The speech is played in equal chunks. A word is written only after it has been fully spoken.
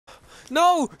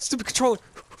No! Stupid controller!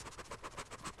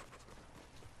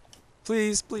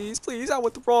 Please, please, please, I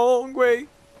went the wrong way.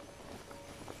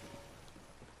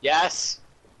 Yes.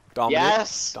 Dominic.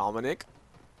 Yes. Dominic.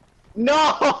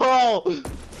 No!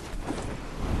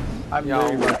 I'm Yo.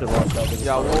 really about to lost out. You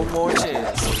got one more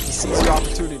chance to seize your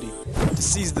opportunity. To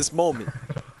seize this moment.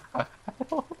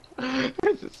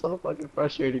 This is so fucking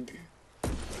frustrating.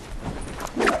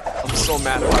 I'm so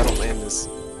mad if I don't land this.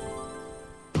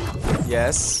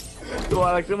 Yes. Come on,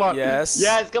 Alex, come on. Yes.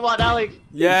 Yes, come on, Alex.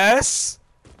 Yes.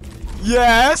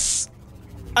 Yes.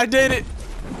 I did it.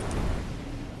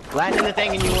 Land in the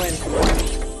thing and you win.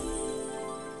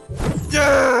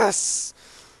 Yes.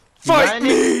 Fight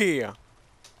me.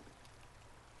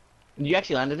 Did you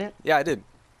actually land in it? Yeah, I did.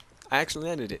 I actually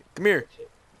landed it. Come here.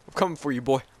 I'm coming for you,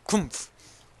 boy. Come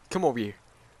over here.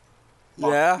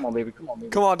 Yeah. Come on, baby. Come on, baby.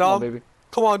 Come on, Dom. Come on, baby.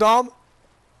 Come on, Dom.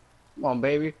 Come on,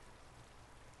 baby.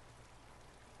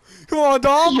 Come on,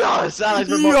 Dom. Yes, Alex,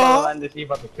 we're both about to land this. You're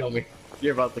about to kill me.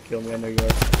 You're about to kill me. I know you are.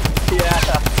 Yeah.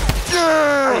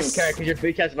 I don't even Yes. care because your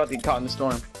bitch ass is about to get caught in the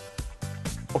storm.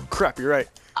 Oh crap! You're right.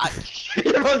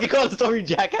 You're about to get caught in the storm, you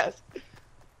jackass.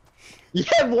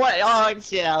 Yeah, what? Oh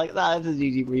shit, Alex. Nah, this is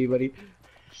GG for you, buddy.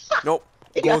 Nope.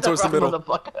 You Going got towards the wrong middle.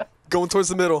 motherfucker. Going towards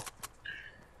the middle.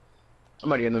 I'm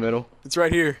already in the middle. It's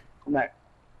right here.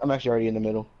 I'm actually already in the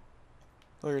middle.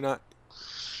 No, you're not.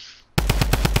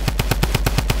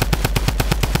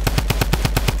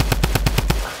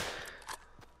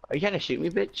 Are you trying to shoot me,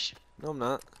 bitch? No, I'm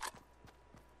not.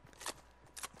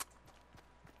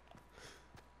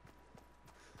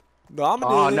 Dominic.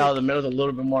 Oh no, the middle's a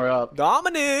little bit more up.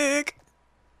 Dominic.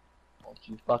 Don't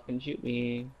you fucking shoot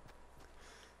me.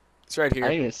 It's right I here.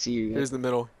 didn't even see you. Here's the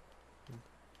middle.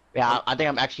 Yeah, I think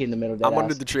I'm actually in the middle. I'm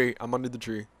under the tree. I'm under the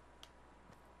tree.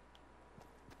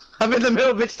 I'm in the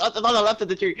middle, bitch. It's on the left of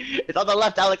the tree. It's on the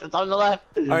left, Alex. It's on the left.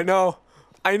 I know.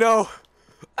 I know.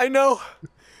 I know.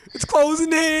 It's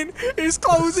closing in. It's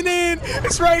closing in.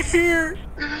 It's right here.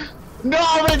 No,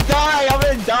 I'm gonna die. I'm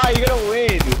gonna die. You're gonna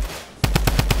win.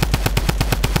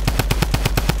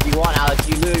 You won, Alex.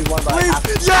 You literally won by half.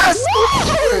 Yes!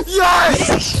 Yes!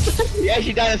 Yes! You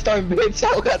actually died in a storm, bitch.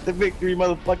 I got the victory,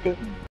 motherfucker.